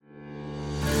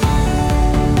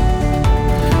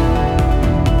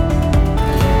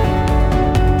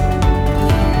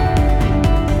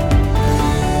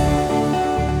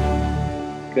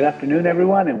Good afternoon,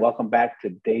 everyone, and welcome back to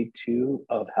day two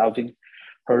of Housing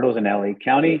Hurdles in LA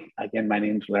County. Again, my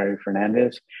name is Larry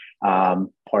Fernandez,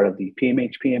 part of the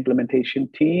PMHP implementation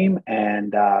team,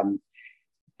 and I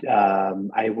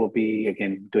will be,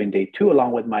 again, doing day two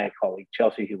along with my colleague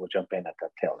Chelsea, who will jump in at the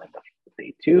tail end of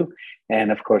day two.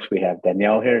 And of course, we have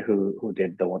Danielle here, who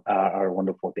did our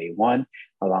wonderful day one,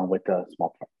 along with a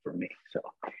small part for me. So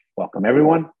welcome,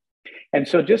 everyone. And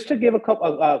so just to give a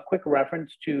quick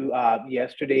reference to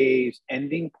yesterday's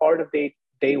ending part of day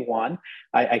one,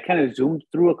 I kind of zoomed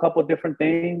through a couple of different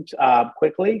things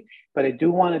quickly, but I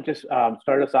do want to just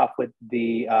start us off with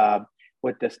the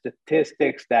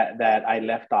statistics that I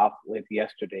left off with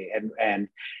yesterday. And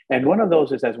one of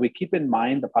those is, as we keep in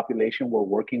mind the population we're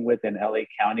working with in LA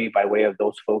County by way of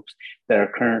those folks that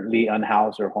are currently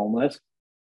unhoused or homeless,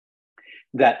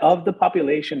 that of the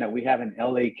population that we have in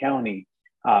LA County,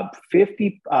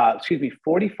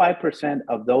 45%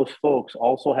 of those folks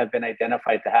also have been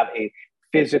identified to have a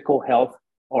physical health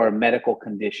or a medical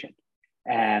condition.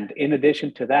 And in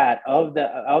addition to that, of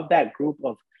that group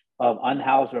of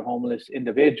unhoused or homeless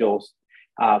individuals,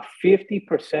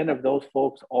 50% of those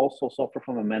folks also suffer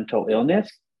from a mental illness,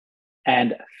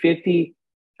 and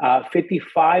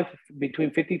 55, between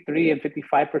 53 and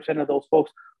 55% of those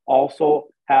folks also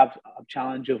have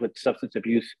challenges with substance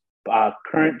abuse,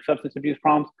 current substance abuse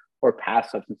problems or past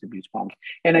substance abuse problems.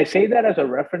 And I say that as a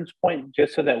reference point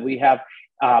just so that we have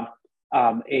a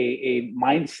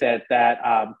mindset that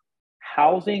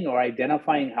housing or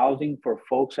identifying housing for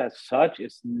folks as such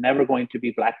is never going to be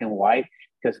black and white,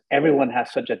 because everyone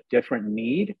has such a different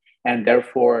need, and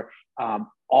therefore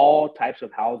all types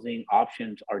of housing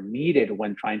options are needed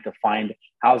when trying to find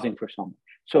housing for someone.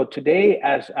 So today,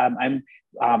 as I'm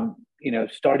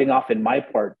starting off in my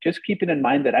part, just keeping in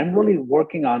mind that I'm really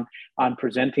working on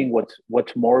presenting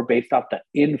what's more based off the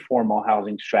informal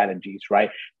housing strategies,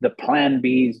 right? The plan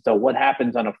Bs, the what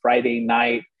happens on a Friday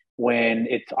night when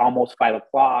it's almost 5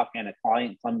 o'clock and a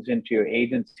client comes into your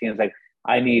agency and is like,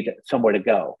 I need somewhere to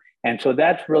go. And so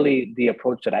that's really the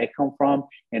approach that I come from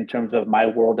in terms of my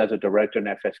world as a director in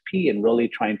FSP, and really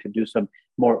trying to do some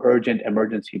more urgent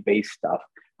emergency-based stuff.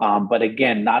 But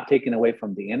again, not taking away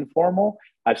from the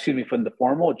from the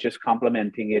formal, just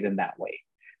complementing it in that way.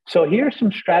 So here's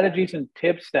some strategies and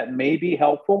tips that may be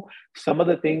helpful. Some of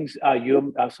the things,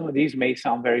 some of these may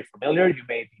sound very familiar. You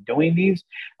may be doing these.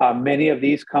 Many of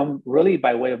these come really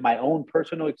by way of my own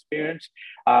personal experience,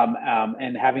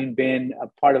 and having been a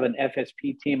part of an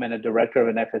FSP team and a director of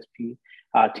an FSP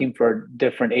team for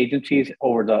different agencies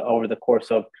over the course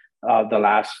of the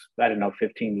last,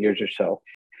 15 years or so.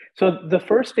 So the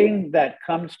first thing that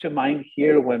comes to mind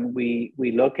here when we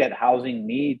look at housing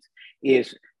needs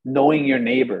is knowing your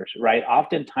neighbors, right?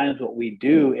 Oftentimes what we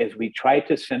do is we try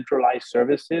to centralize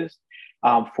services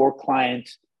for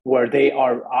clients where they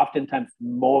are oftentimes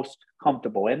most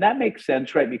comfortable. And that makes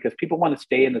sense, right? Because people want to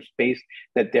stay in a space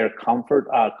that they're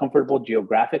comfortable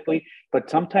geographically. But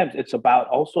sometimes it's about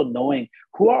also knowing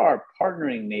who are our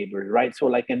partnering neighbors, right? So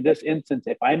like in this instance,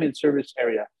 if I'm in service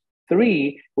area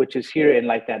 3, which is here in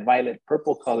like that violet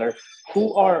purple color,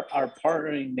 who are our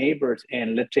partnering neighbors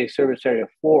in, let's say, service area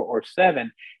 4 or 7?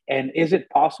 And is it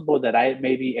possible that I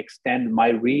maybe extend my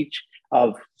reach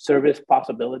of service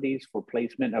possibilities for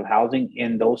placement of housing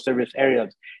in those service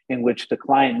areas in which the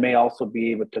client may also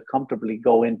be able to comfortably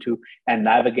go into and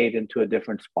navigate into a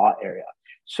different spot area?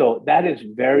 So that is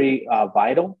very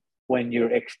vital when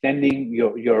you're extending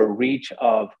your reach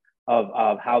of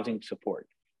housing support.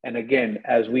 And again,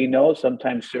 as we know,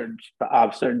 sometimes certain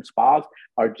spas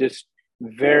are just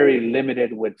very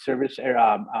limited with service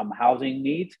housing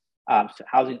needs,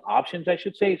 housing options, I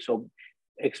should say. So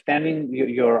expanding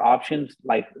your options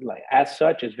like as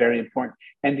such is very important.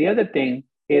 And the other thing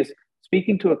is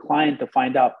speaking to a client to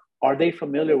find out, are they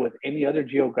familiar with any other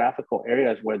geographical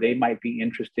areas where they might be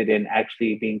interested in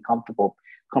actually being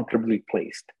comfortably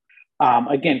placed?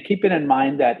 Again, keeping in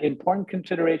mind that important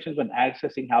considerations when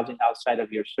accessing housing outside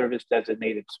of your service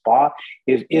designated spa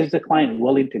is the client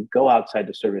willing to go outside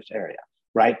the service area,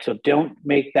 right? So don't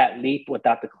make that leap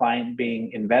without the client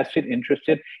being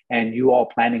interested, and you all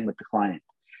planning with the client.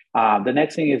 The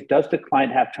next thing is, does the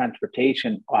client have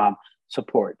transportation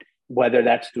support, whether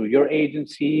that's through your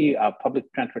agency, public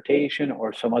transportation,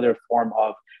 or some other form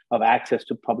of access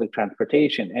to public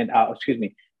transportation and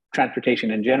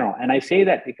transportation in general. And I say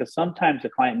that because sometimes the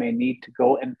client may need to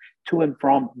go to and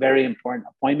from very important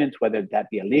appointments, whether that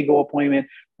be a legal appointment,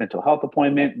 mental health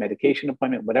appointment, medication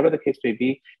appointment, whatever the case may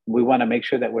be. We want to make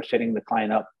sure that we're setting the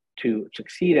client up to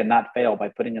succeed and not fail by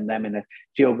putting them in a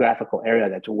geographical area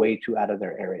that's way too out of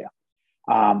their area.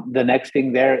 The next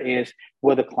thing there is,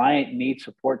 will the client need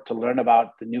support to learn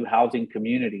about the new housing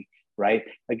community, right?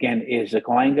 Again, is the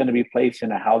client going to be placed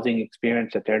in a housing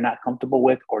experience that they're not comfortable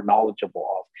with or knowledgeable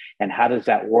of? And how does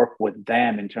that work with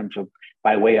them in terms of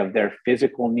by way of their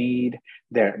physical need,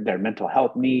 their mental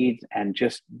health needs, and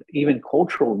just even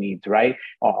cultural needs, right?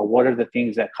 What are the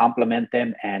things that complement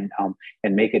them and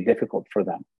make it difficult for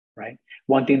them, right?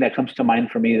 One thing that comes to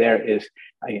mind for me there is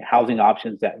housing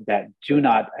options that do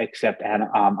not accept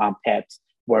pets,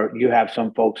 where you have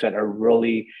some folks that are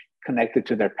really connected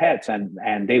to their pets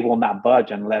and they will not budge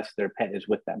unless their pet is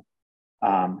with them.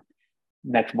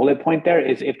 Next bullet point there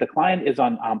is, if the client is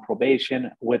on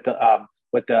probation with the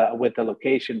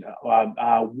location,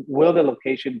 will the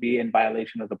location be in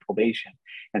violation of the probation?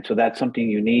 And so that's something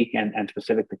unique and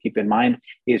specific to keep in mind.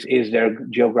 Is there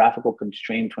geographical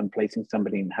constraints when placing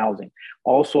somebody in housing?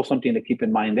 Also, something to keep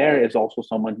in mind there is also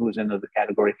someone who's in the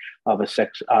category of a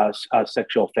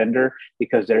sexual offender,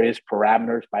 because there is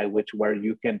parameters by which where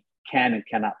you can and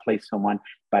cannot place someone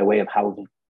by way of housing.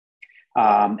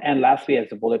 And lastly,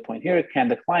 as a bullet point here, can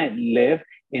the client live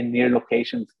in near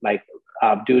locations like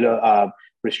due to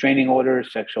restraining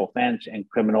orders, sexual offense, and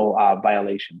criminal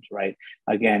violations, right?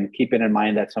 Again, keeping in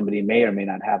mind that somebody may or may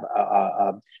not have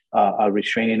a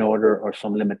restraining order or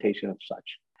some limitation of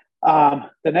such.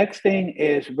 The next thing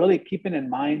is really keeping in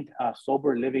mind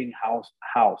sober living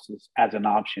houses as an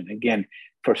option. Again,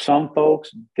 for some folks,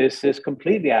 this is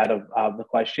completely out of the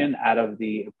question, out of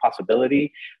the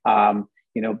possibility.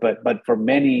 But for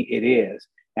many it is.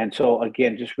 And so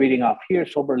again, just reading off here,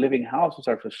 sober living houses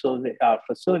are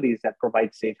facilities that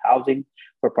provide safe housing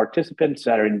for participants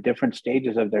that are in different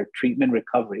stages of their treatment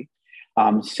recovery.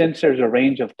 Since there's a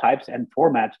range of types and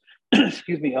formats, of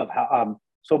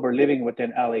sober living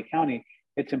within LA County,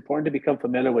 it's important to become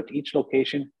familiar with each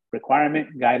location,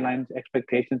 requirement, guidelines,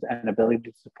 expectations, and ability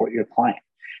to support your client.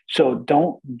 So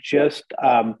don't just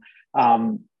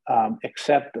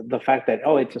accept the fact that,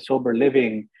 it's a sober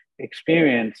living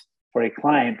experience for a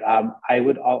client. I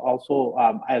would also,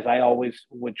 as I always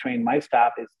would train my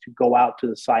staff, is to go out to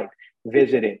the site,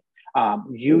 visit it.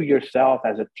 You yourself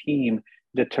as a team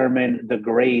determine the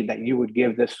grade that you would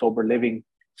give this sober living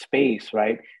space,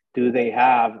 right? Do they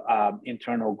have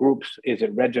internal groups? Is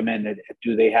it regimented?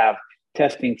 Do they have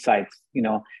testing sites?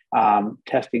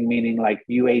 Testing meaning like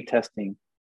UA testing.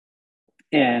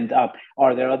 And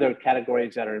are there other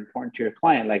categories that are important to your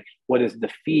client? Like, what is the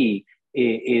fee?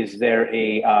 Is there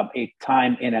a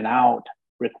time in and out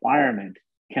requirement?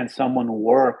 Can someone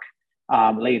work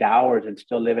late hours and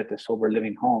still live at the sober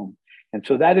living home? And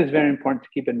so that is very important to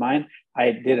keep in mind.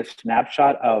 I did a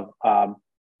snapshot of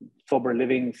sober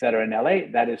livings that are in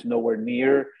LA. That is nowhere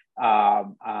near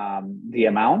the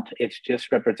amount. It's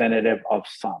just representative of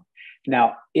some.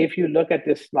 Now, if you look at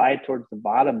this slide towards the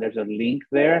bottom, there's a link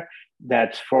there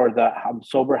that's for the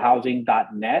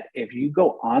soberhousing.net. If you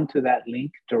go onto that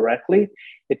link directly,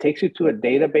 it takes you to a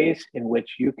database in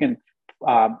which you can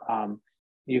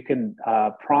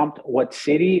prompt what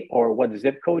city or what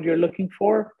zip code you're looking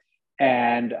for,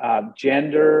 and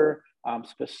gender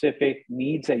specific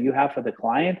needs that you have for the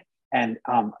client. And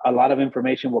a lot of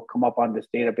information will come up on this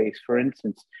database. For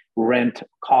instance, rent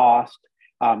cost,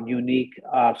 unique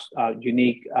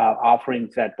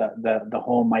offerings that the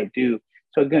home might do.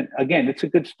 So again, it's a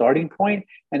good starting point.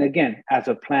 And again, as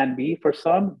a plan B for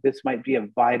some, this might be a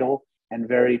vital and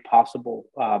very possible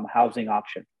housing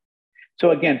option.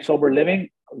 So again, sober living,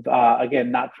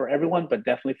 again, not for everyone, but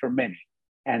definitely for many.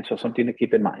 And so something to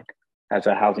keep in mind as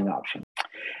a housing option.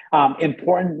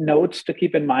 Important notes to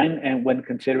keep in mind, and when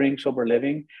considering sober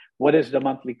living, what is the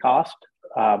monthly cost?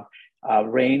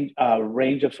 Range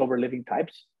of sober living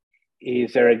types.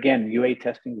 Is there, again, UA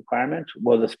testing requirements?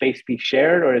 Will the space be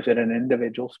shared, or is it an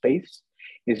individual space?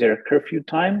 Is there a curfew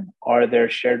time? Are there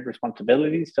shared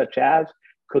responsibilities such as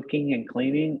cooking and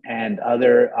cleaning and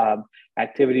other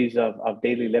activities of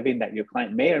daily living that your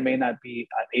client may or may not be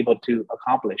able to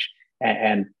accomplish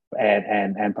and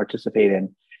participate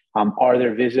in? Are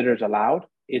there visitors allowed?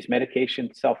 Is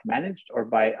medication self-managed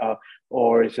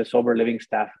or is a sober living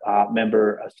staff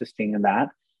member assisting in that?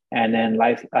 And then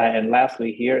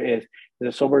lastly here is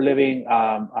the sober living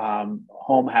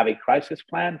home have a crisis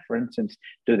plan? For instance,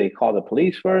 do they call the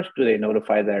police first? Do they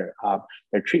notify their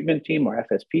treatment team or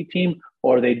FSP team?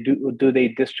 Or do they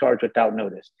discharge without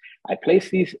notice? I place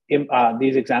these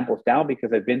examples down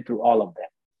because I've been through all of them.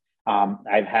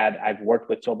 I've worked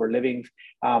with sober living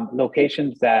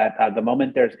locations that the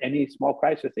moment there's any small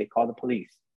crisis, they call the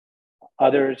police.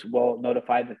 Others will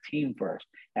notify the team first,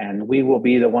 and we will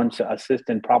be the ones to assist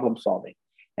in problem solving.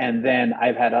 And then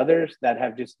I've had others that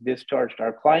have just discharged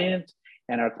our clients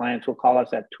and our clients will call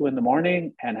us at 2 in the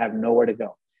morning and have nowhere to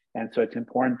go. And so it's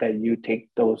important that you take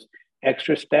those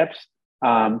extra steps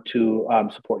to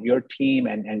support your team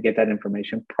and get that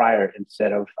information prior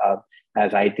instead of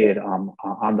as I did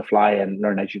on the fly and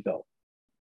learn as you go.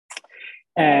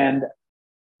 And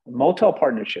motel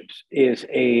partnerships is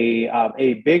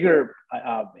a bigger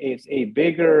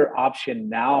option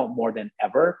now more than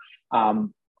ever.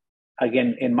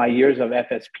 Again, in my years of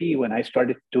FSP, when I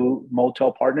started to do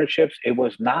motel partnerships, it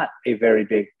was not a very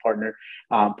big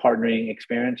partnering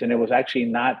experience, and it was actually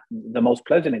not the most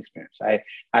pleasant experience.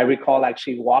 I recall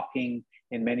actually walking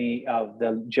in many of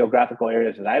the geographical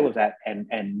areas that I was at and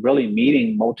really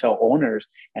meeting motel owners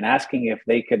and asking if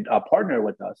they could partner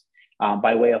with us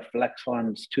by way of flex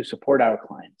funds to support our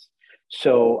clients.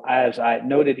 So as I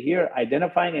noted here,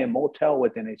 identifying a motel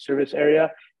within a service area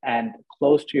and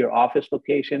close to your office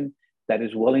location that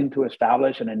is willing to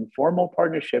establish an informal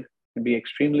partnership can be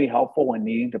extremely helpful when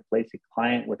needing to place a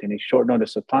client within a short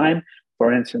notice of time.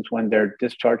 For instance, when they're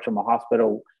discharged from a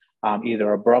hospital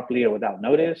either abruptly or without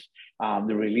notice,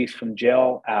 the release from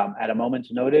jail at a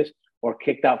moment's notice, or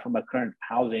kicked out from a current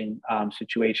housing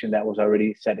situation that was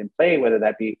already set in play, whether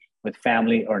that be with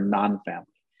family or non-family.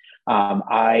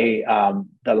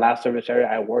 The last service area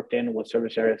I worked in was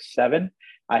service area 7.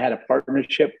 I had a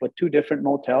partnership with 2 different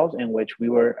motels in which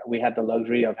we had the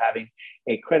luxury of having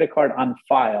a credit card on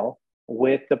file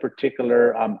with the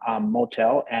particular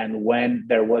motel. And when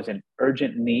there was an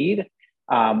urgent need,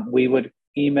 we would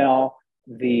email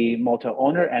the motel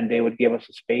owner and they would give us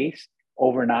a space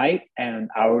overnight, and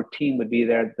our team would be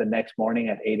there the next morning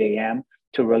at 8 a.m.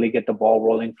 to really get the ball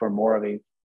rolling for more of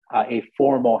a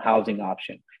formal housing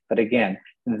option. But again,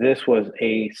 this was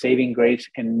a saving grace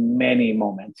in many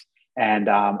moments. And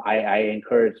I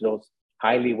encourage those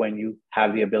highly when you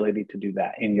have the ability to do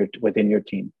that within your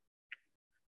team.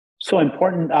 So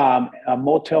important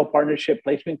motel partnership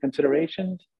placement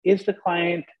considerations. Is the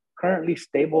client currently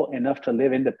stable enough to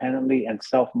live independently and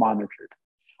self-monitored?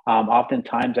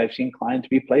 Oftentimes I've seen clients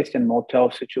be placed in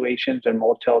motel situations or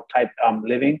motel type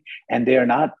living, and they are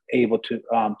not able to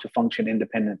function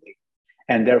independently.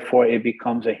 And therefore it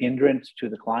becomes a hindrance to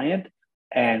the client,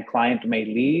 and client may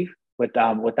leave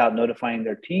without notifying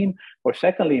their team, or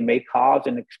secondly, may cause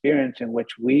an experience in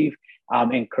which we've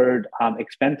incurred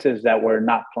expenses that were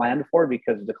not planned for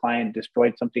because the client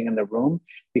destroyed something in the room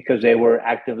because they were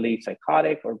actively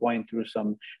psychotic or going through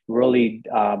some really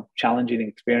challenging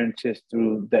experiences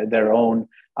through their own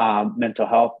mental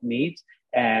health needs,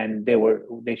 and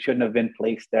they shouldn't have been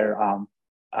placed there,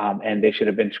 and they should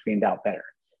have been screened out better.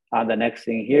 The next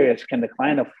thing here is, can the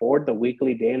client afford the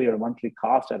weekly, daily, or monthly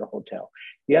costs at a hotel?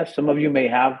 Yes, some of you may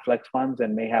have flex funds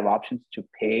and may have options to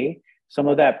pay some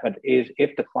of that, but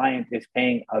if the client is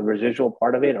paying a residual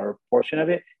part of it or a portion of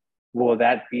it, will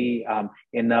that be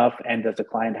enough? And does the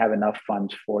client have enough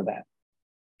funds for that?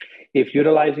 If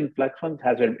utilizing flex funds,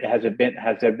 has there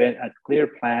been a clear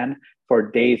plan for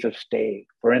days of stay?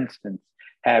 For instance,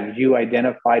 have you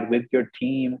identified with your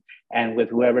team and with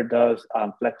whoever does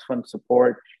flex fund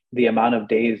support the amount of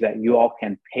days that you all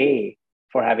can pay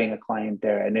for having a client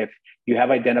there? And if you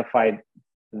have identified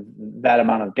that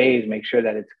amount of days, make sure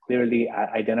that it's clearly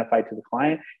identified to the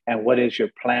client. And what is your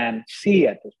plan C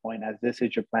at this point, as this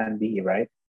is your plan B, right?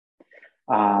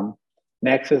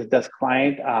 Next is, does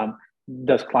client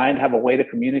have a way to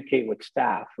communicate with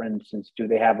staff? For instance, do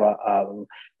they have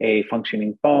a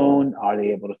functioning phone? Are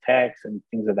they able to text and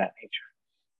things of that nature?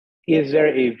 Is there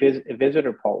a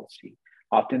visitor policy?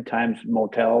 Oftentimes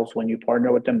motels, when you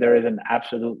partner with them, there is an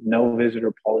absolute no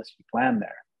visitor policy plan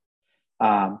there.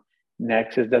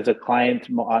 Next is, does a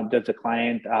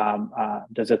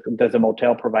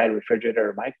motel provide refrigerator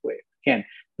or microwave? Again,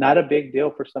 not a big deal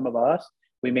for some of us.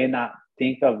 We may not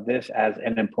think of this as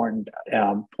an important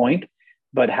point,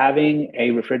 but having a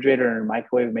refrigerator and a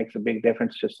microwave makes a big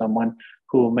difference to someone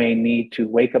who may need to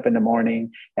wake up in the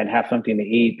morning and have something to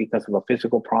eat because of a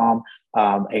physical problem,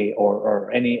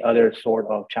 or any other sort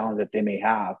of challenge that they may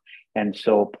have. And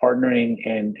so partnering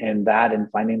in that and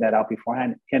finding that out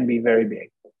beforehand can be very big.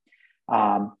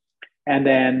 And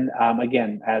then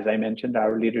again, as I mentioned,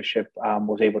 our leadership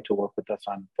was able to work with us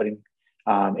on putting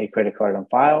a credit card on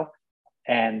file.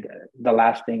 And the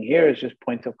last thing here is just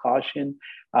points of caution.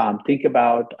 Think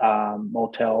about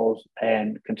motels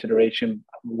and consideration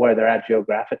where they're at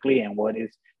geographically and what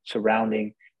is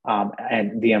surrounding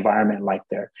and the environment like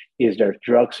there. Is there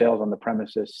drug sales on the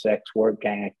premises, sex work,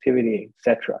 gang activity,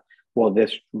 etc.? Will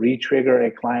this re-trigger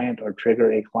a client or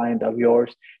trigger a client of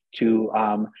yours to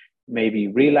maybe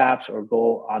relapse or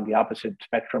go on the opposite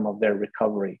spectrum of their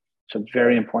recovery? So it's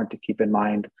very important to keep in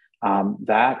mind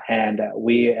that. And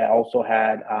we also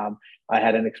had, I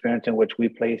had an experience in which we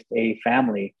placed a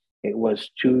family. It was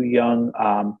two young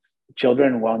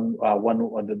children.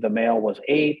 The male was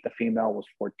 8, the female was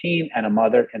 14, and a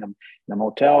mother in a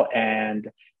motel. And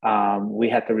we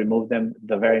had to remove them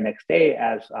the very next day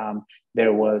as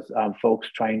there was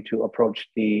folks trying to approach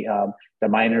the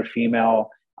minor female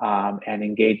and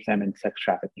engage them in sex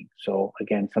trafficking. So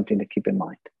again, something to keep in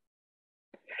mind.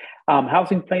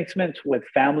 Housing placements with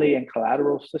family and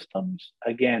collateral systems.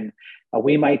 Again,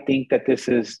 we might think that this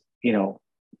is,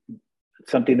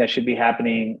 something that should be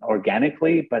happening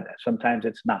organically, but sometimes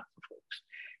it's not for folks.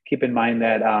 Keep in mind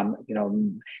that,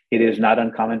 it is not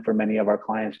uncommon for many of our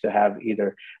clients to have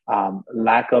either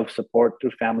lack of support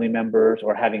through family members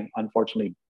or having,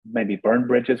 unfortunately, maybe burned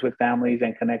bridges with families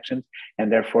and connections,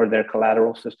 and therefore their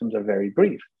collateral systems are very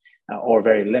brief or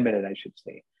very limited, I should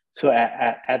say. So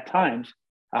at times,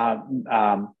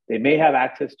 they may have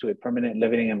access to a permanent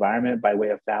living environment by way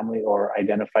of family or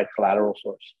identified collateral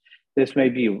source. This may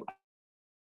be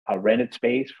a rented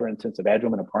space, for instance, a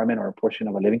bedroom, an apartment, or a portion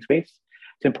of a living space.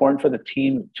 It's important for the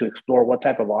team to explore what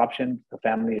type of options the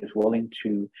family is willing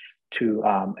to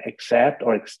accept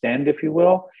or extend, if you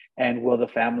will, and will the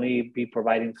family be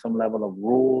providing some level of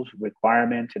rules,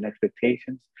 requirements, and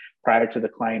expectations prior to the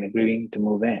client agreeing to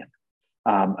move in.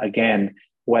 Again,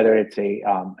 whether it's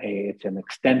it's an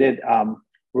extended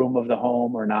room of the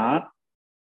home or not,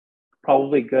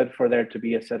 probably good for there to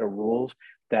be a set of rules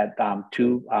that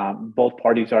both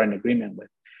parties are in agreement with.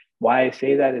 Why I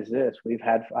say that is this: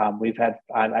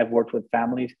 I've worked with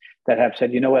families that have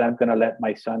said, you know what, I'm going to let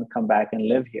my son come back and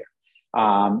live here.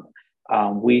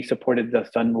 We supported the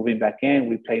son moving back in.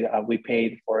 We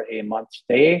paid for a month's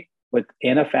stay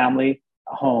within a family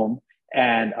home,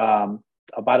 and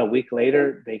about a week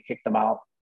later, they kicked them out,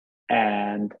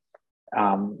 and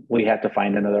we had to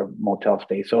find another motel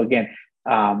stay. So again,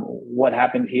 what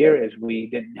happened here is we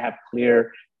didn't have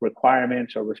clear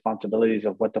requirements or responsibilities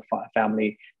of what the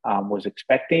family was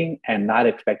expecting and not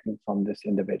expecting from this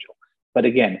individual. But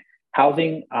again,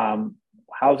 housing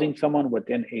someone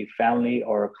within a family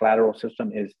or a collateral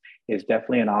system is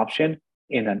definitely an option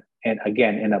in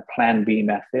a plan B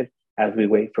method as we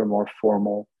wait for more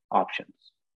formal options.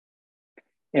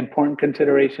 Important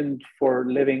considerations for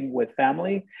living with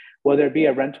family: will there be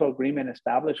a rental agreement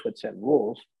established with set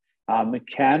rules?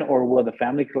 Can or will the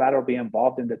family collateral be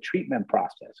involved in the treatment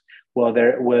process? Will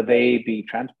they be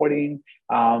transporting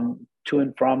to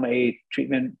and from a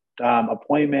treatment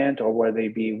appointment, or will they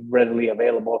be readily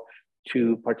available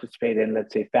to participate in,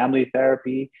 let's say, family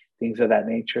therapy, things of that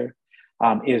nature?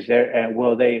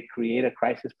 Will they create a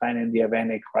crisis plan in the event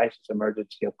a crisis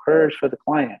emergency occurs for the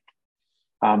client?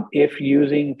 If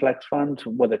using flex funds,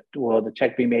 will the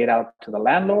check be made out to the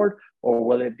landlord, or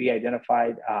will it be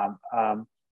identified?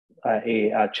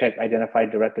 A check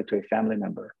identified directly to a family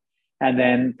member? And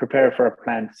then prepare for a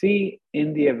plan C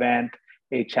in the event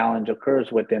a challenge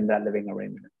occurs within that living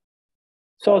arrangement.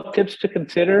 So tips to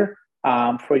consider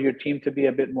for your team to be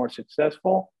a bit more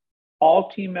successful: all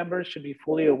team members should be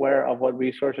fully aware of what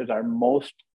resources are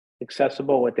most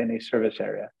accessible within a service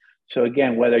area. So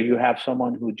again, whether you have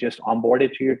someone who just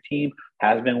onboarded to your team,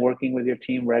 has been working with your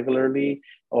team regularly,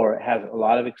 or has a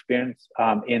lot of experience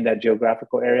in that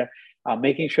geographical area,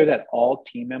 making sure that all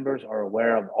team members are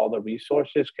aware of all the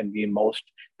resources can be most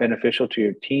beneficial to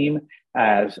your team,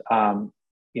 as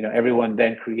everyone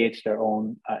then creates their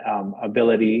own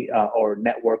ability or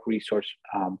network resource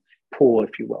pool,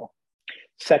 if you will.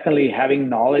 Secondly, having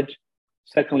knowledge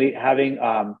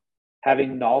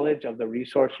of the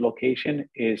resource location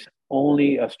is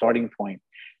only a starting point.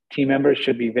 Team members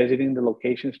should be visiting the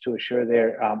locations to assure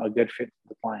they're a good fit for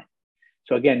the client.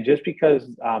 So again, just because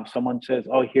someone says,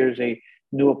 "Oh, here's a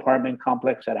new apartment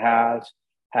complex that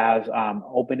has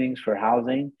openings for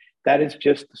housing," that is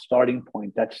just the starting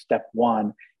point. That's step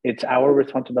one. It's our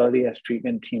responsibility as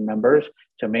treatment team members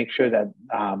to make sure that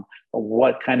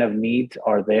what kind of needs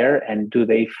are there and do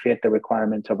they fit the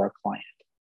requirements of our client.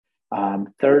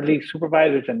 Thirdly,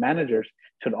 supervisors and managers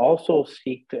should also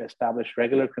seek to establish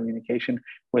regular communication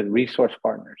with resource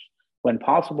partners. When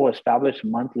possible, establish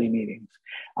monthly meetings.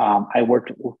 I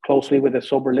worked closely with a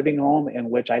sober living home in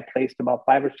which I placed about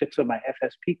 5 or 6 of my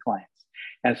FSP clients.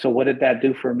 And so what did that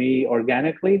do for me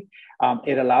organically?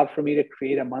 It allowed for me to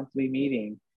create a monthly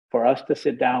meeting for us to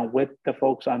sit down with the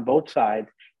folks on both sides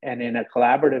and in a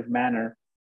collaborative manner,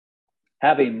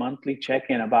 have a monthly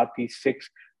check-in about these 6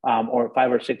 or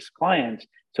 5 or 6 clients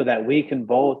so that we can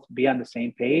both be on the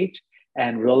same page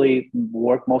and really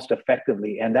work most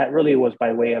effectively. And that really was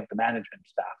by way of the management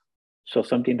staff. So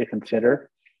something to consider.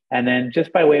 And then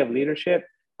just by way of leadership,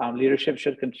 leadership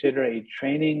should consider a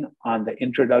training on the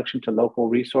introduction to local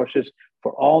resources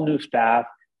for all new staff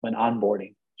when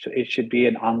onboarding. So it should be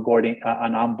an onboarding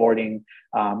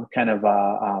kind of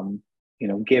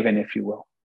given, if you will.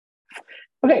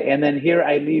 Okay, and then here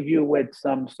I leave you with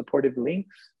some supportive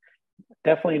links.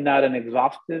 Definitely not an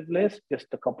exhaustive list, just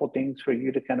a couple things for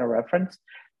you to kind of reference.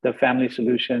 The Family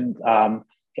Solutions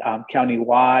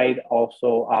countywide,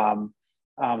 also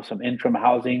some interim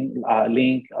housing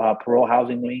link, parole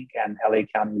housing link, and LA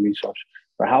County resource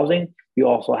for housing. You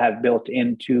also have built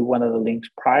into one of the links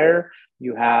prior,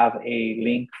 you have a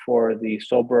link for the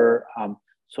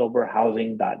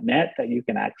soberhousing.net that you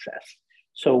can access.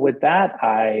 So with that,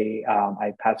 I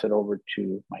pass it over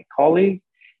to my colleague,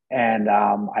 and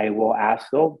I will ask,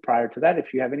 though, prior to that,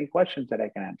 if you have any questions that I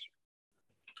can answer.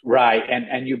 Right,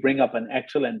 and you bring up an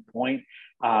excellent point.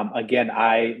 Again,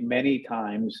 I many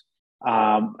times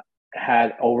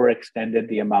had overextended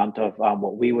the amount of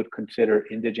what we would consider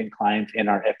indigent clients in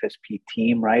our FSP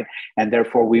team, right? And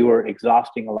therefore, we were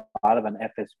exhausting a lot of an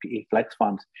FSP flex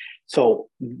funds. So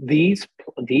these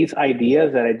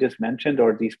ideas that I just mentioned,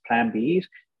 or these Plan Bs,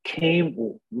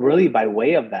 came really by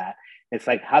way of that. It's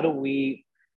like, how do we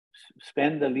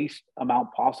spend the least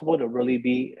amount possible to really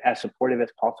be as supportive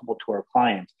as possible to our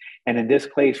clients? And in this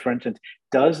case, for instance,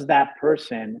 does that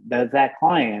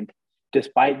client,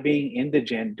 despite being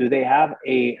indigent, do they have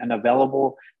an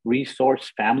available resource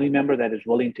family member that is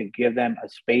willing to give them a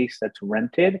space that's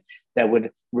rented that would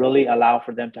really allow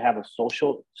for them to have a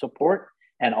social support?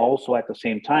 And also at the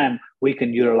same time, we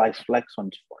can utilize flex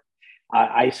funds for it.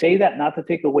 I say that not to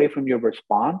take away from your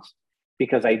response,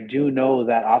 because I do know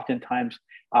that oftentimes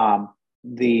the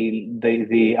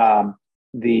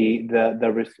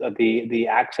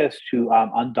access to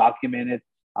undocumented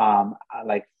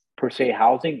like per se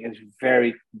housing is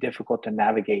very difficult to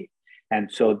navigate.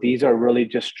 And so these are really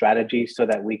just strategies so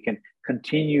that we can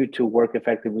continue to work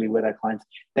effectively with our clients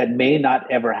that may not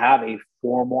ever have a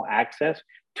formal access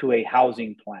to a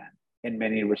housing plan in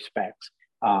many respects.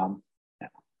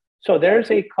 So there's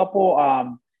a couple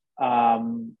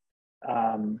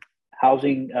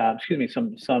housing,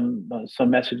 some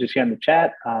messages here in the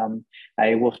chat.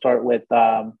 I will start with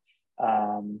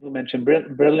who mentioned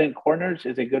Brilliant Corners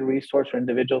is a good resource for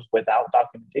individuals without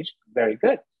documentation. Very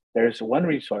good. There's one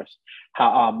resource.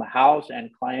 House and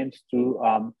clients through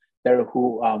there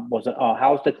who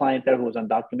house the client there who was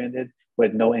undocumented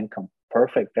with no income.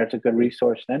 Perfect. That's a good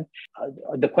resource then.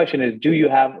 The question is, do you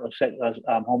have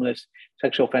homeless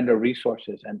sexual offender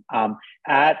resources? And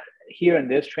here in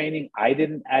this training, I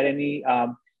didn't add any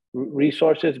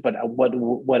resources, but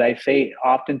what I say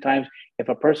oftentimes, if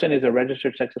a person is a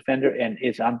registered sex offender and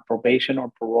is on probation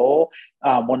or parole,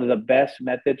 one of the best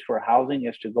methods for housing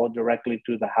is to go directly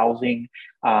to the housing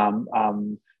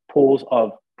pools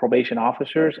of probation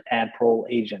officers and parole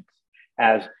agents,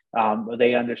 as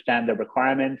they understand the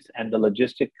requirements and the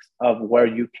logistics of where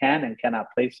you can and cannot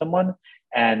place someone,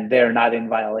 and they're not in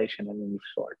violation of any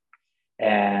sort.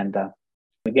 And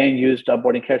again, used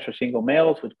boarding care for single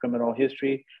males with criminal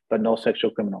history, but no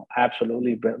sexual criminal.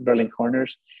 Absolutely, Brilliant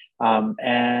Corners.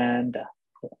 And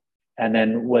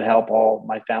then would help all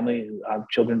my family,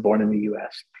 children born in the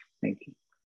U.S. Thank you.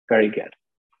 Very good.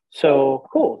 So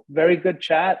cool. Very good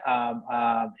chat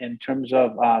in terms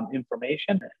of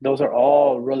information. Those are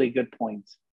all really good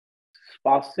points.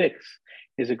 SPA 6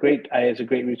 is a great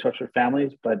resource for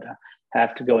families, but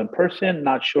have to go in person,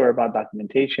 not sure about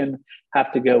documentation,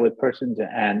 have to go with persons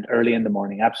and early in the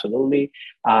morning. Absolutely.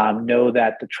 Know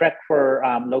that the trek for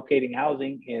locating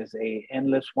housing is an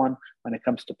endless one when it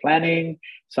comes to planning.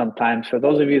 Sometimes for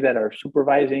those of you that are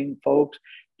supervising folks,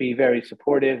 be very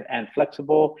supportive and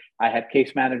flexible. I had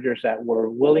case managers that were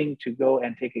willing to go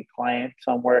and take a client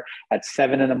somewhere at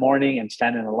 7 a.m. and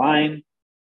stand in a line.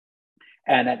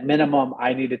 And at minimum,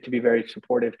 I needed to be very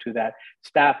supportive to that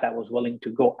staff that was willing to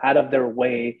go out of their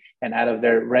way and out of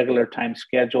their regular time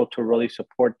schedule to really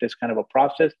support this kind of a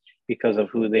process because of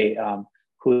who they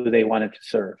wanted to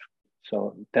serve.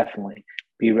 So definitely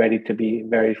be ready to be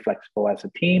very flexible as a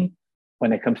team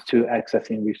when it comes to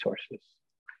accessing resources.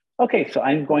 Okay, so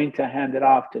I'm going to hand it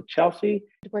off to Chelsea.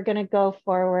 We're going to go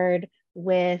forward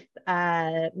with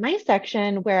my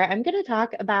section where I'm going to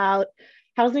talk about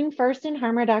housing first and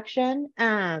harm reduction,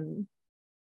 and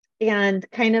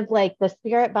kind of like the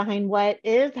spirit behind what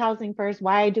is housing first,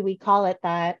 why do we call it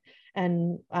that,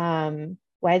 and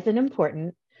why is it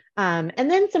important? And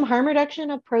then some harm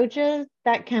reduction approaches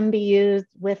that can be used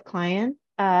with clients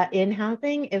in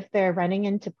housing if they're running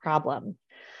into problems.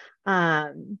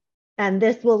 And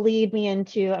this will lead me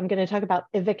into, I'm going to talk about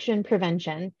eviction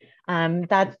prevention.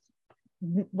 That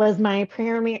was my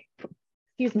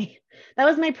excuse me, that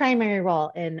was my primary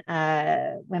role in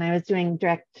when I was doing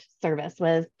direct service,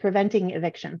 was preventing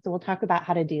eviction. So we'll talk about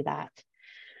how to do that.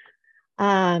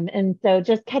 And so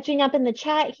just catching up in the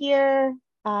chat here,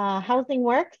 Housing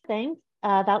Works, thanks.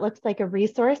 That looks like a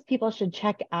resource people should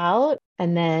check out.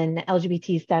 And then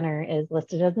LGBT Center is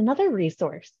listed as another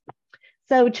resource.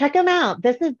 So check them out.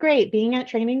 This is great. Being at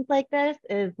trainings like this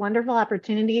is wonderful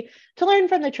opportunity to learn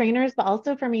from the trainers, but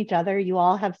also from each other. You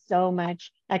all have so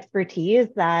much expertise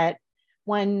that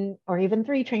one or even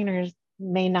three trainers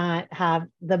may not have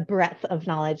the breadth of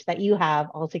knowledge that you have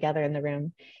all together in the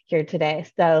room here today.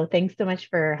 So thanks so much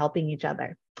for helping each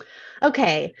other.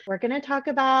 Okay, we're going to talk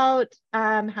about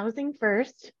Housing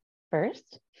First.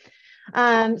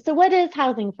 So what is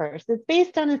Housing First? It's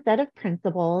based on a set of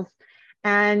principles.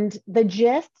 And the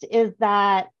gist is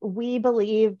that we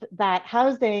believe that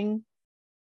housing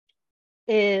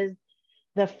is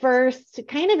the first,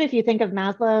 kind of, if you think of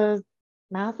Maslow,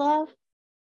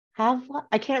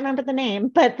 I can't remember the name,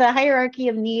 but the hierarchy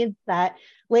of needs that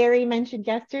Larry mentioned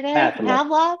yesterday.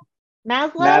 Maslow.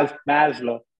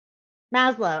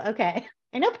 Okay.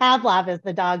 I know Pavlov is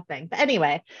the dog thing, but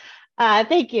anyway,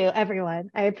 thank you,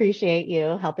 everyone. I appreciate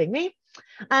you helping me.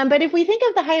 But if we think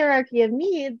of the hierarchy of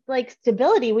needs, like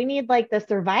stability, we need like the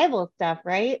survival stuff,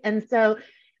 right? And so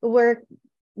we're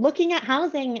looking at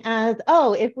housing as,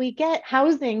 oh, if we get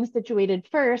housing situated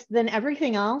first, then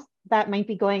everything else that might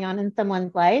be going on in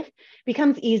someone's life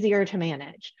becomes easier to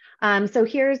manage. So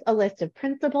here's a list of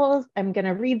principles. I'm going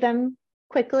to read them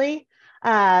quickly.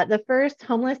 The first,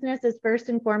 homelessness is first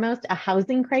and foremost a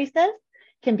housing crisis,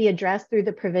 can be addressed through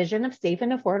the provision of safe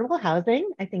and affordable housing.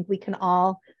 I think we can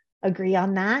all agree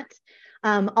on that.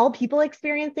 All people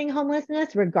experiencing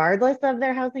homelessness, regardless of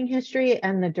their housing history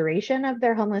and the duration of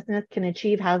their homelessness, can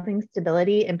achieve housing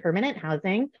stability in permanent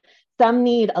housing. Some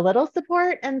need a little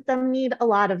support and some need a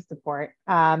lot of support,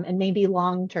 and maybe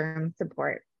long-term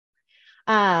support.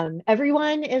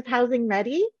 Everyone is housing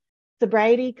ready.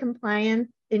 Sobriety, compliance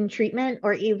in treatment,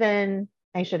 or even,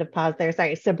 I should have paused there,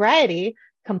 sorry, sobriety,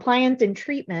 compliance in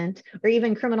treatment, or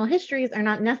even criminal histories are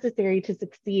not necessary to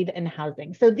succeed in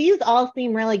housing. So these all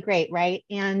seem really great, right?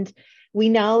 And we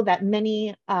know that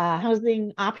many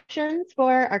housing options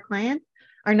for our clients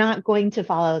are not going to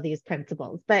follow these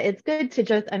principles, but it's good to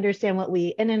just understand what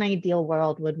we, in an ideal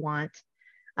world, would want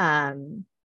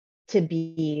to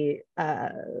be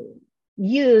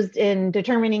used in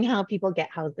determining how people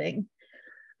get housing.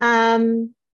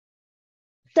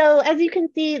 So as you can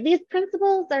see, these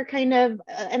principles are kind of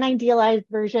an idealized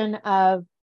version of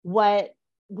what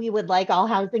we would like all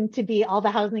housing to be, all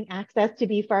the housing access to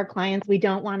be for our clients. We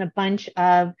don't want a bunch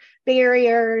of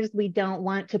barriers. We don't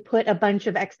want to put a bunch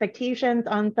of expectations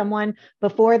on someone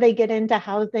before they get into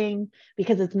housing,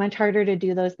 because it's much harder to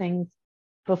do those things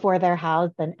before they're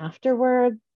housed than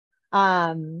afterwards.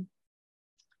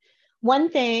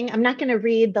 One thing, I'm not going to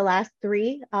read the last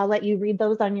three. I'll let you read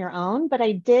those on your own, but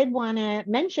I did want to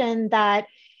mention that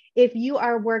if you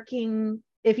are working,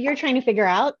 if you're trying to figure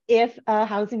out if a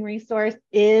housing resource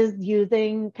is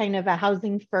using kind of a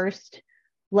housing first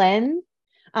lens,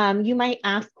 you might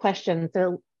ask questions.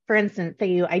 So for instance,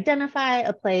 say you identify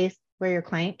a place where your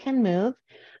client can move,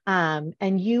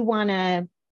 and you want to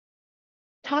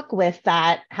talk with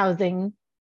that housing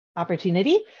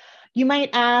opportunity. You might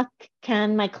ask,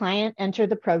 can my client enter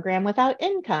the program without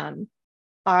income?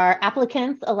 Are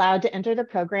applicants allowed to enter the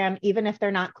program even if they're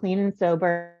not clean and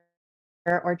sober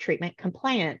or treatment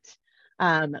compliant?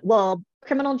 Will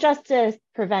criminal justice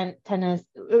prevent tenants,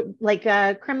 like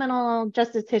a criminal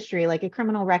justice history, like a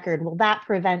criminal record, will that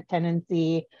prevent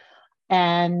tenancy?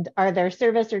 And are there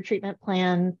service or treatment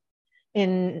plans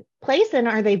in place, and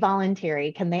are they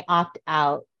voluntary? Can they opt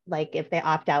out? Like if they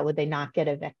opt out, would they not get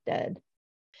evicted?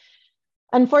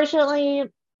 Unfortunately,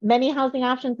 many housing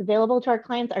options available to our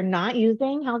clients are not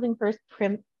using housing first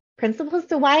principles.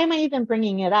 So why am I even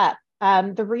bringing it up?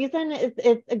 The reason is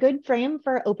it's a good frame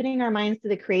for opening our minds to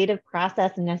the creative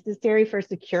process necessary for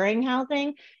securing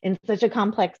housing in such a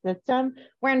complex system,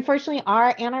 where unfortunately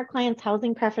our clients'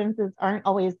 housing preferences aren't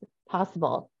always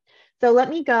possible. So let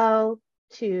me go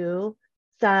to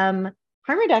some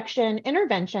harm reduction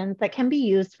interventions that can be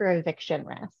used for eviction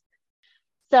risk.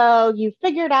 So you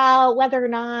figured out whether or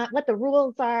not, what the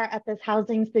rules are at this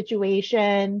housing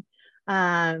situation.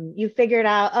 You figured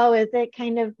out, oh, is it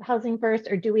kind of housing first,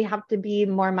 or do we have to be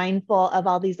more mindful of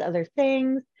all these other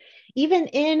things? Even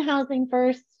in housing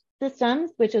first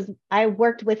systems, which is, I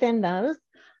worked within those,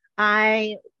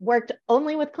 I worked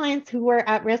only with clients who were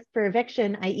at risk for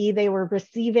eviction, i.e. they were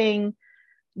receiving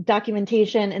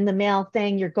documentation in the mail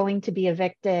saying you're going to be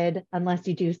evicted unless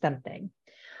you do something.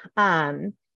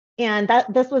 And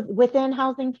that this was within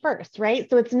Housing First, right?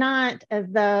 So it's not as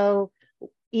though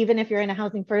even if you're in a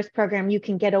Housing First program, you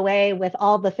can get away with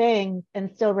all the things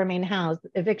and still remain housed.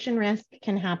 Eviction risk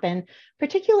can happen,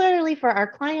 particularly for our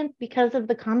clients because of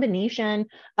the combination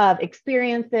of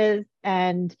experiences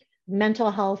and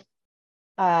mental health,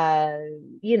 diagnoses,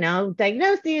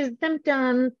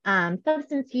 symptoms,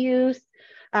 substance use,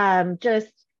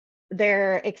 just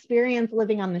their experience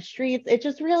living on the streets. It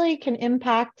just really can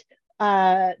impact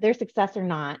their success or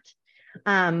not.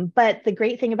 But the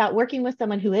great thing about working with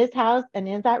someone who is housed and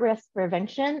is at risk for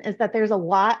eviction is that there's a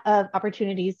lot of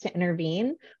opportunities to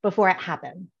intervene before it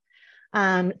happens.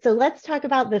 So let's talk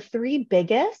about the three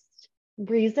biggest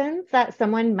reasons that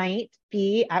someone might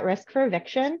be at risk for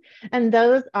eviction. And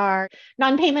those are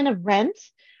non-payment of rent,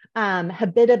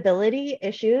 habitability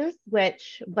issues,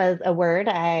 which was a word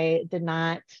I did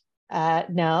not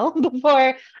know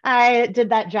before I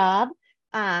did that job.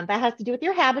 That has to do with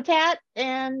your habitat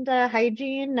and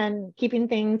hygiene and keeping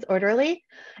things orderly,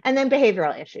 and then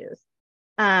behavioral issues.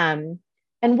 And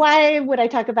why would I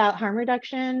talk about harm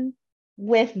reduction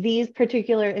with these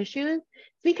particular issues?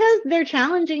 It's because they're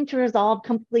challenging to resolve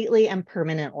completely and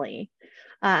permanently.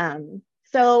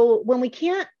 So when we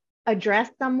can't address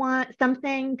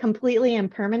something completely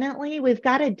and permanently, we've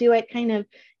got to do it kind of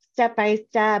step by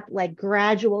step, like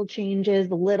gradual changes,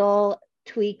 little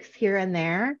tweaks here and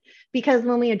there, because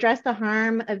when we address the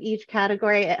harm of each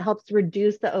category, it helps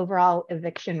reduce the overall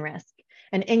eviction risk.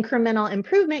 An incremental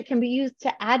improvement can be used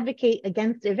to advocate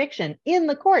against eviction in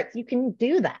the courts. You can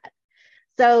do that.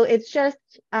 So it's just,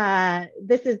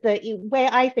 this is the way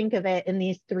I think of it in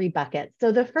these three buckets.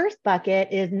 So the first bucket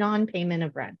is non-payment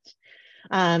of rent.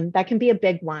 That can be a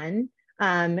big one.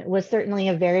 It was certainly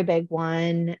a very big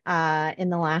one in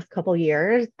the last couple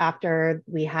years after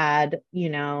we had,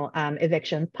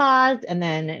 evictions paused and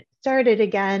then it started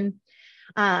again.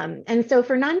 And so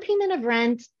for non-payment of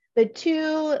rent, the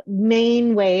two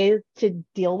main ways to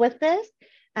deal with this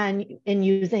and in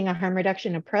using a harm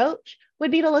reduction approach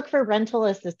would be to look for rental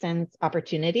assistance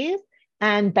opportunities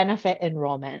and benefit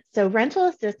enrollment. So rental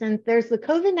assistance, there's the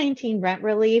COVID-19 rent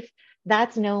relief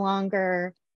that's no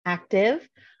longer active.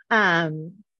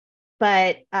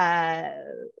 But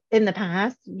in the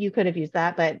past, you could have used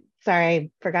that, but sorry, I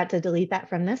forgot to delete that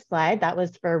from this slide. That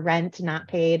was for rent not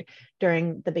paid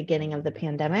during the beginning of the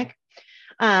pandemic.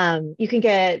 You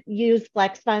can use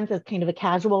flex funds as kind of a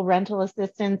casual rental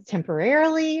assistance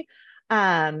temporarily.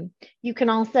 You can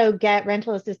also get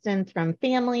rental assistance from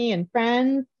family and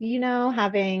friends,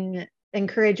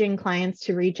 encouraging clients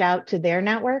to reach out to their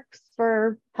networks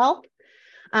for help.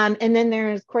 And then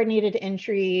there's coordinated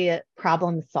entry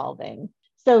problem solving.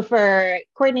 So for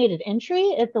coordinated entry,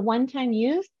 it's a one-time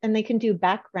use and they can do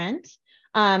back rent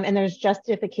and there's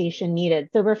justification needed.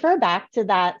 So refer back to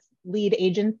that lead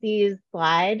agencies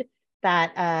slide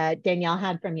that Danielle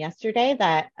had from yesterday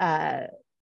that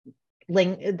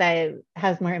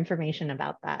has more information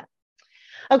about that.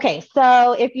 Okay,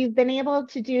 so if you've been able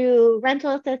to do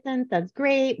rental assistance, that's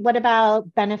great. What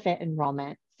about benefit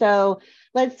enrollment? So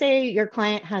let's say your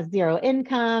client has zero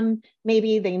income,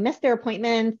 maybe they missed their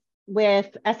appointments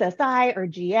with SSI or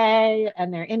GA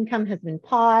and their income has been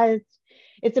paused.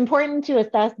 It's important to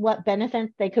assess what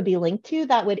benefits they could be linked to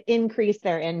that would increase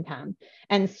their income.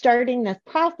 And starting this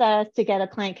process to get a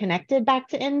client connected back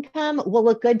to income will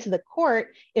look good to the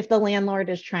court if the landlord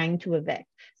is trying to evict.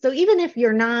 So even if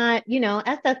you're not,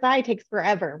 SSI takes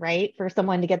forever, right, for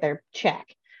someone to get their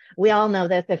check. We all know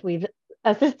this if we've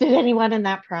assisted anyone in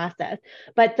that process.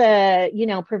 But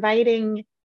providing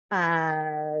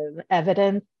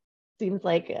evidence seems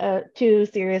like too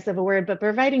serious of a word, but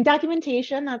providing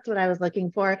documentation, that's what I was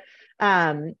looking for,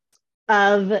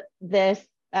 of this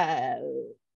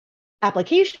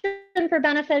application for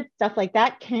benefits, stuff like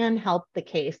that can help the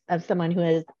case of someone who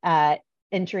is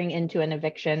entering into an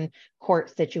eviction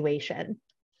court situation.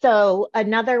 So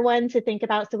another one to think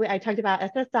about, so I talked about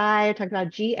SSI, I talked about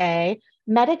GA,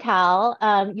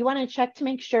 Medi-Cal, you want to check to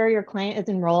make sure your client is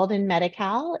enrolled in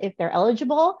Medi-Cal if they're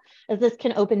eligible, as this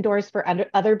can open doors for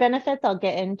other benefits I'll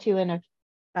get into in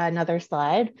another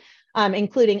slide,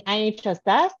 including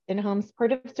IHSS, in-home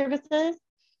supportive services.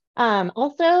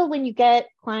 Also, when you get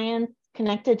clients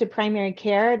connected to primary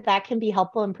care, that can be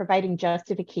helpful in providing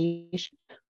justification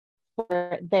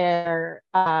for their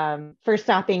for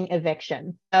stopping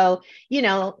eviction. So,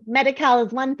 Medi-Cal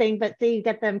is one thing, but say you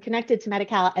get them connected to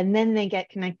Medi-Cal and then they get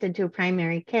connected to a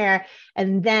primary care.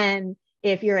 And then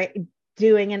if you're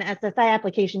doing an SSI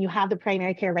application, you have the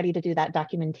primary care ready to do that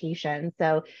documentation.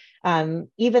 So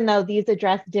even though these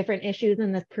address different issues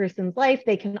in this person's life,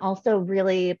 they can also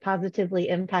really positively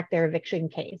impact their eviction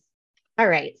case. All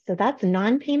right, so that's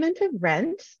non-payment of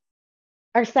rent.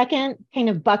 Our second kind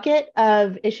of bucket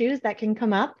of issues that can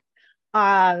come up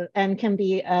and can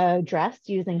be addressed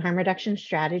using harm reduction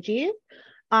strategies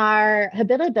are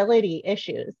habitability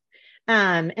issues.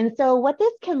 And so what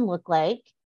this can look like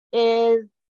is,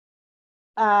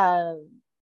 let's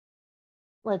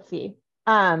see.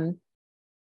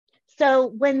 So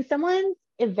when someone's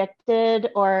evicted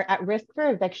or at risk for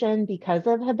eviction because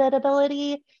of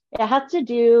habitability, it has to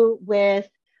do with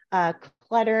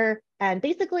clutter, and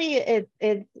basically it's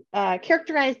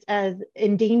characterized as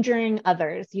endangering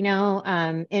others,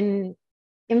 in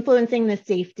influencing the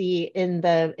safety in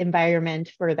the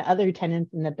environment for the other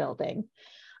tenants in the building.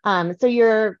 So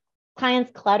your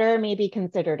client's clutter may be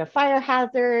considered a fire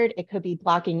hazard. It could be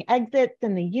blocking exits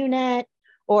in the unit,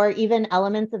 or even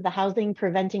elements of the housing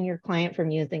preventing your client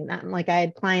from using them. Like I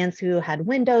had clients who had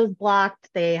windows blocked.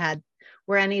 They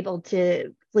were unable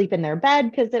to sleep in their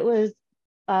bed because it was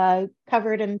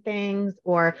covered in things,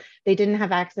 or they didn't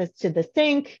have access to the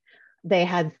sink. They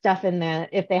had stuff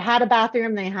if they had a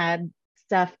bathroom, they had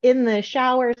stuff in the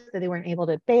shower, so they weren't able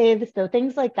to bathe. So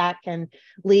things like that can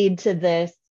lead to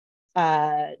this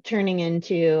turning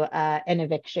into an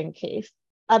eviction case.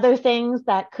 Other things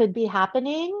that could be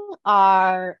happening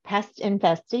are pest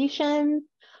infestations.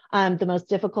 The most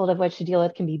difficult of which to deal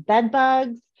with can be bed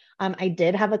bugs. I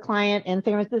did have a client in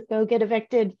San Francisco get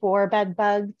evicted for bed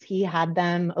bugs. He had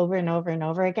them over and over and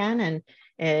over again.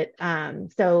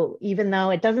 And so even though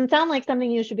it doesn't sound like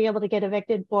something you should be able to get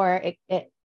evicted for,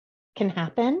 it can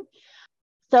happen.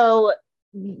 So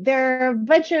there are a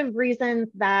bunch of reasons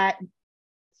that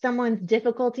someone's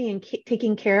difficulty in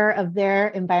taking care of their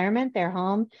environment, their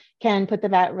home, can put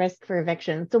them at risk for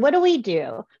eviction. So what do we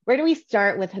do? Where do we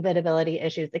start with habitability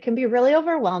issues? It can be really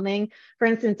overwhelming. For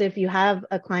instance, if you have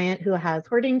a client who has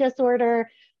hoarding disorder,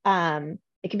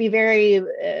 it can be very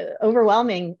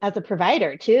overwhelming as a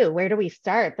provider too. Where do we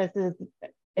start? This is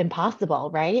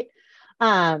impossible, right?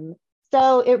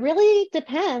 So it really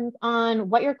depends on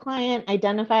what your client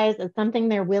identifies as something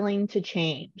they're willing to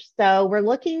change. So we're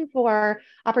looking for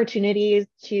opportunities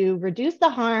to reduce the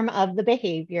harm of the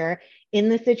behavior in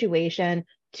the situation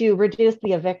to reduce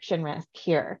the eviction risk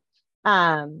here.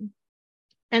 And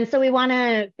so we want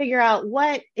to figure out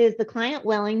what is the client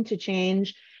willing to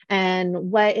change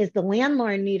and what is the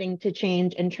landlord needing to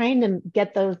change, and trying to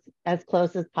get those as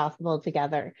close as possible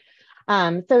together.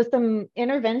 So some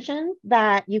interventions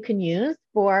that you can use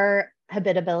for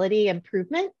habitability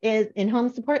improvement is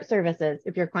in-home support services.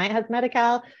 If your client has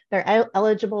Medi-Cal, they're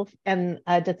eligible, and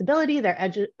disability,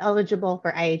 they're eligible for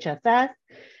IHSS.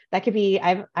 That could be,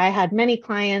 I had many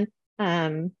clients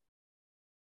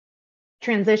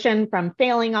transition from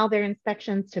failing all their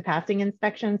inspections to passing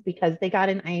inspections because they got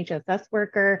an IHSS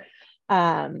worker.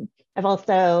 I've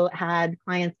also had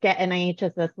clients get an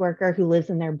IHSS worker who lives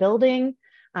in their building,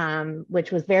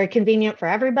 which was very convenient for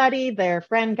everybody. Their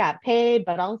friend got paid,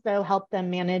 but also helped them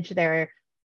manage their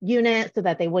unit so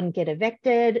that they wouldn't get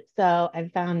evicted. So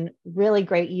I've found really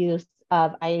great use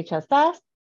of IHSS.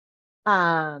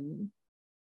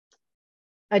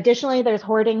 Additionally, there's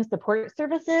hoarding support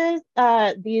services.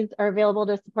 These are available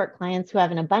to support clients who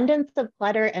have an abundance of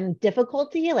clutter and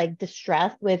difficulty, like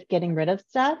distress with getting rid of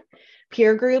stuff.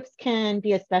 Peer groups can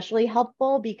be especially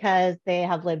helpful because they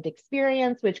have lived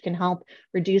experience, which can help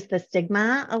reduce the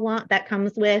stigma that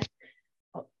comes with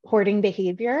hoarding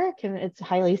behavior. It's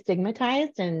highly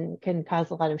stigmatized and can cause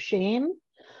a lot of shame.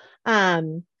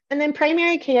 And then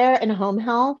primary care and home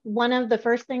health. One of the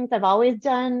first things I've always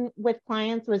done with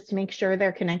clients was to make sure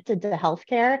they're connected to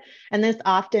healthcare. And this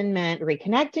often meant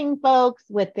reconnecting folks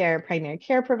with their primary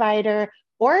care provider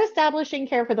or establishing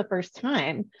care for the first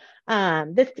time.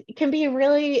 This can be a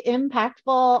really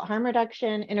impactful harm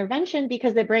reduction intervention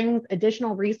because it brings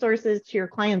additional resources to your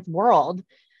client's world.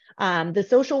 The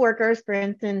social workers, for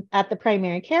instance, at the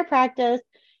primary care practice,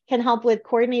 can help with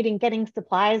coordinating getting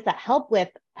supplies that help with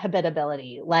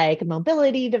habitability, like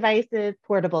mobility devices,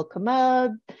 portable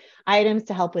commodes, items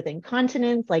to help with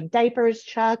incontinence, like diapers,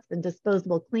 chucks, and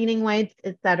disposable cleaning wipes,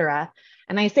 etc.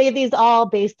 And I say these all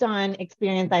based on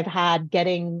experience I've had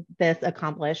getting this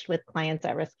accomplished with clients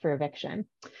at risk for eviction.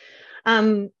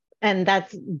 And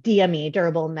that's DME,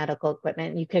 durable medical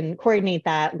equipment. You can coordinate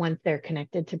that once they're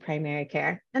connected to primary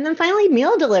care. And then finally,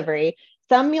 meal delivery.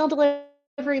 Some meal delivery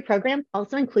programs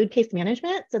also include case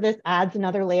management. So this adds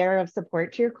another layer of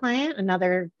support to your client,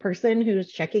 another person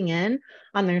who's checking in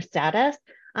on their status.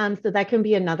 So that can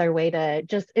be another way to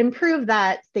just improve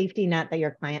that safety net that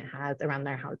your client has around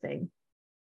their housing.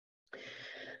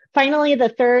 Finally, the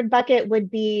third bucket would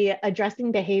be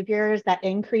addressing behaviors that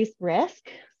increase risk.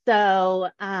 So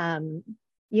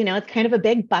it's kind of a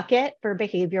big bucket for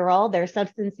behavioral. There's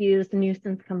substance use,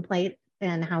 nuisance complaints,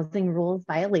 and housing rules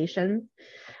violations.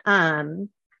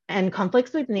 And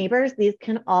conflicts with neighbors. These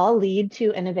can all lead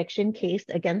to an eviction case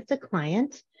against a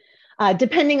client.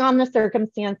 Depending on the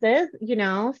circumstances,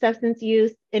 substance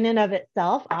use in and of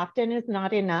itself often is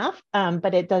not enough,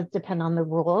 but it does depend on the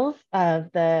rules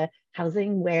of the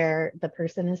housing where the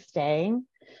person is staying.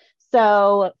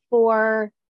 So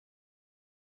for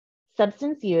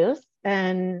substance use,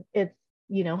 and it's,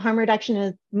 harm reduction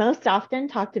is most often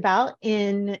talked about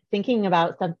in thinking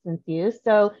about substance use.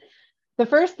 So the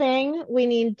first thing we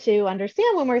need to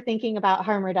understand when we're thinking about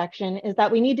harm reduction is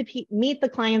that we need to meet the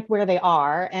clients where they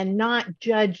are and not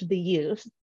judge the use.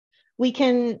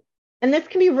 And this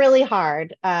can be really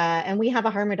hard, and we have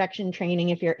a harm reduction training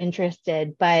if you're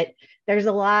interested, but there's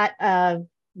a lot of,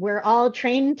 we're all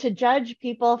trained to judge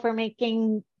people for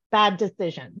making bad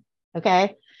decisions,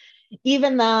 okay?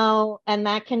 Even though, and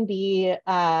that can be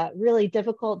really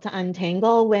difficult to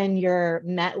untangle when you're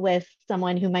met with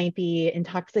someone who might be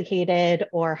intoxicated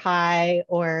or high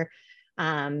or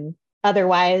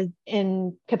otherwise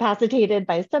incapacitated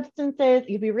by substances.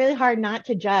 It'd be really hard not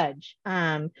to judge.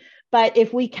 But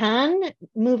if we can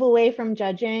move away from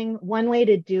judging, one way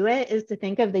to do it is to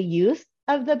think of the use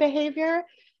of the behavior,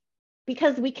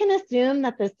 because we can assume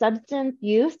that the substance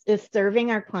use is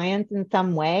serving our clients in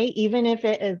some way, even if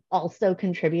it is also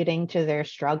contributing to their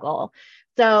struggle.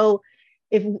 So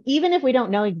even if we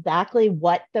don't know exactly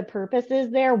what the purpose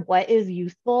is there, what is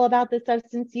useful about the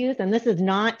substance use, and this is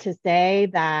not to say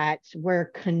that we're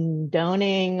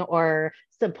condoning or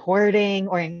supporting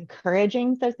or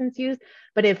encouraging substance use,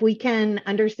 but if we can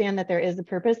understand that there is a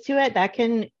purpose to it, that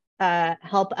can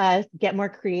help us get more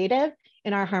creative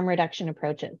in our harm reduction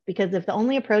approaches. Because if the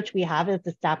only approach we have is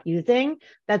to stop using,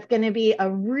 that's going to be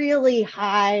a really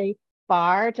high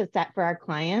bar to set for our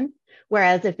clients.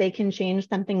 Whereas if they can change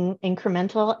something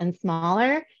incremental and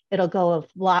smaller, it'll go a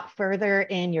lot further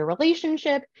in your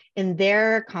relationship, in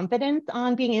their confidence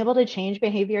on being able to change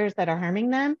behaviors that are harming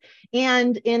them,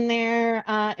 and in their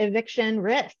eviction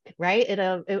risk, right?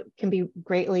 It can be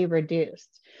greatly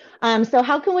reduced. So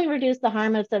how can we reduce the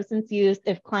harm of substance use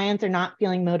if clients are not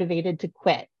feeling motivated to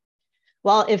quit?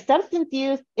 Well, if substance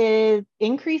use is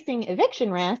increasing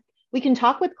eviction risk, we can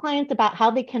talk with clients about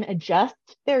how they can adjust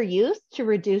their use to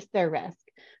reduce their risk.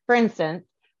 For instance,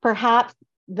 perhaps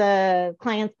the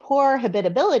client's poor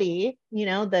habitability,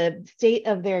 the state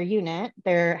of their unit,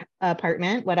 their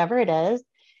apartment, whatever it is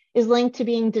linked to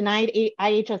being denied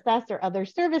IHSS or other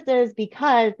services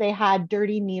because they had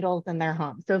dirty needles in their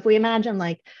home. So if we imagine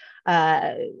like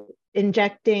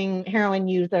injecting heroin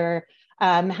user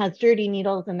has dirty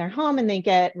needles in their home and they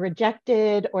get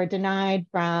rejected or denied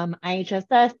from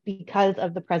IHSS because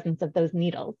of the presence of those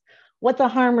needles. What's a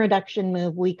harm reduction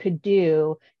move we could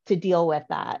do to deal with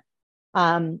that?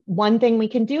 One thing we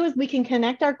can do is we can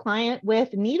connect our client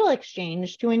with needle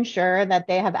exchange to ensure that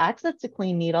they have access to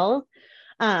clean needles.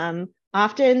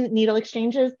 Often needle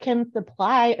exchanges can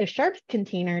supply a sharps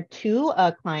container to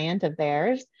a client of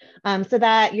theirs, so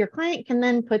that your client can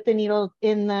then put the needles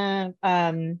in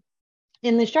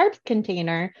the sharps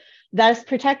container, thus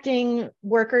protecting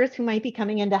workers who might be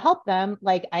coming in to help them,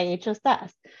 like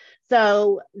IHSS.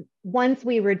 So once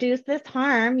we reduce this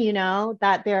harm,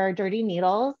 that there are dirty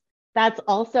needles, that's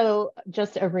also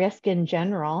just a risk in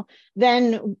general,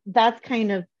 then that's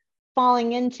kind of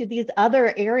falling into these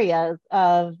other areas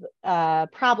of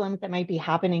problems that might be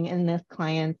happening in this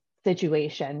client's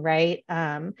situation, right?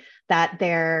 That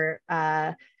their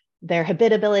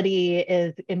habitability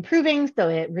is improving, so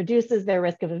it reduces their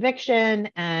risk of eviction,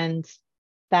 and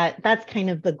that's kind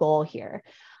of the goal here.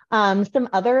 Some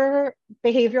other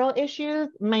behavioral issues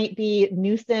might be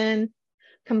nuisance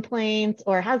complaints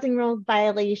or housing rules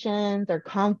violations or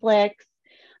conflicts.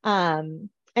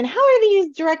 And how are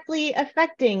these directly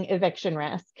affecting eviction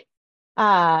risk?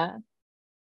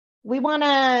 We want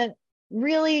to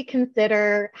really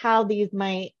consider how these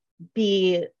might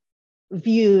be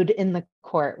viewed in the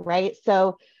court, right?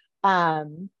 So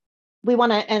we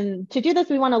want to, and to do this,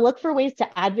 we want to look for ways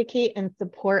to advocate and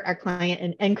support our client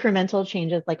in incremental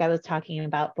changes like I was talking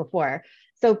about before.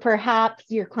 So perhaps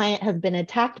your client has been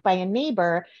attacked by a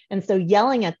neighbor, and so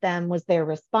yelling at them was their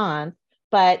response,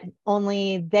 but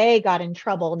only they got in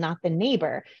trouble, not the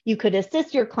neighbor. You could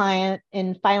assist your client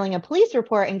in filing a police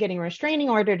report and getting a restraining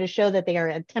order to show that they are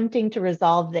attempting to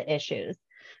resolve the issues.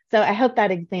 So I hope that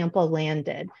example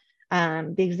landed.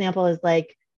 The example is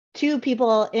like two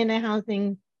people in a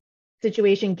housing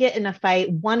situation get in a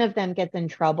fight, one of them gets in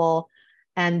trouble,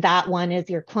 and that one is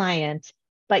your client.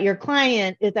 but your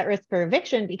client is at risk for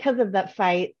eviction because of that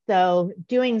fight. So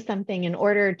doing something in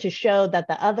order to show that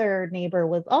the other neighbor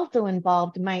was also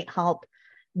involved might help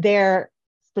their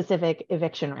specific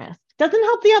eviction risk. Doesn't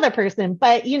help the other person,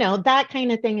 but that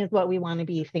kind of thing is what we want to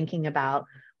be thinking about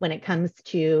when it comes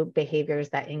to behaviors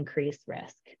that increase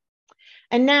risk.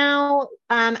 And now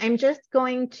I'm just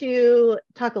going to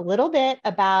talk a little bit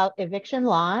about eviction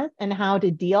laws and how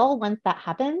to deal once that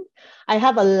happens. I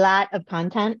have a lot of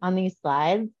content on these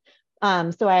slides,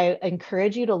 so I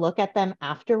encourage you to look at them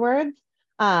afterwards.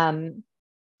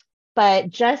 But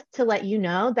just to let you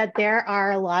know that there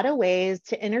are a lot of ways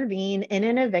to intervene in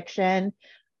an eviction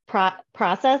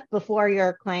process before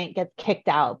your client gets kicked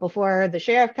out, before the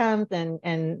sheriff comes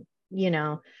and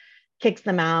kicks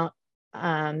them out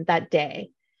that day.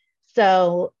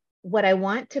 So what I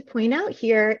want to point out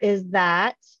here is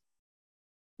that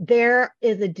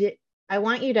I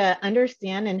want you to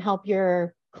understand and help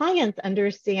your clients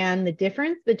understand the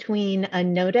difference between a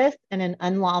notice and an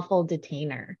unlawful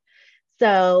detainer.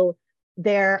 So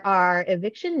there are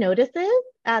eviction notices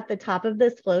at the top of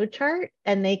this flow chart,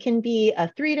 and they can be a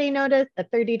 3-day notice, a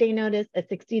 30-day notice, a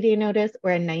 60-day notice,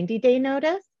 or a 90-day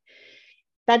notice.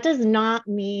 That does not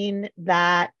mean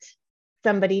that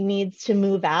somebody needs to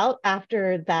move out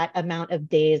after that amount of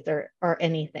days or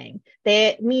anything.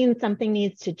 That means something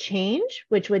needs to change,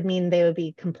 which would mean they would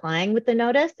be complying with the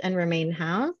notice and remain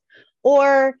housed,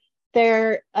 or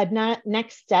their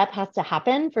next step has to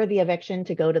happen for the eviction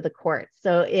to go to the court.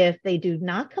 So if they do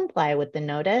not comply with the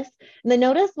notice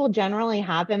will generally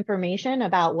have information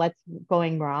about what's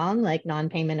going wrong, like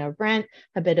non-payment of rent,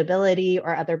 habitability,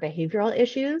 or other behavioral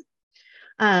issues.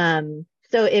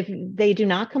 So if they do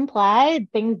not comply,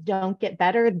 things don't get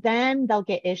better, then they'll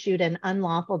get issued an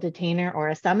unlawful detainer or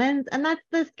a summons. And that's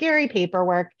the scary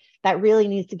paperwork that really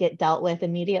needs to get dealt with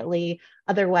immediately.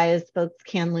 Otherwise, folks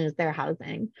can lose their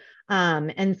housing.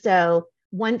 And so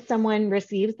once someone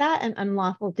receives that, an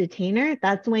unlawful detainer,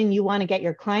 that's when you want to get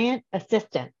your client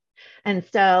assistance. And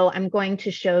so I'm going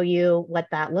to show you what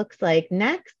that looks like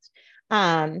next.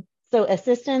 So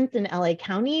assistance in LA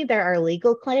County, there are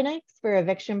legal clinics for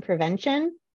eviction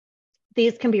prevention.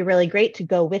 These can be really great to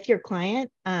go with your client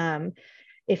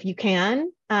if you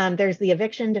can. There's the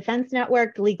Eviction Defense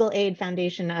Network, Legal Aid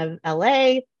Foundation of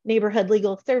LA, Neighborhood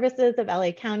Legal Services of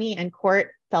LA County, and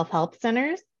court self-help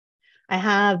centers. I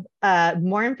have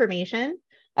more information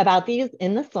about these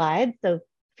in the slides, so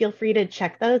feel free to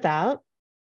check those out.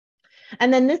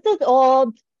 And then this is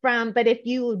old but if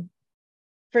you,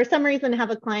 for some reason, have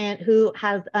a client who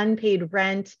has unpaid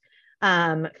rent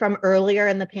from earlier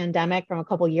in the pandemic, from a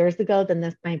couple years ago, then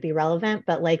this might be relevant,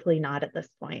 but likely not at this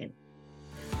point.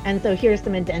 And so here's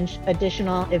some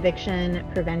additional eviction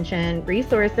prevention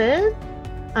resources.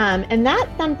 And that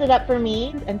sums it up for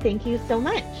me. And thank you so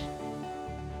much.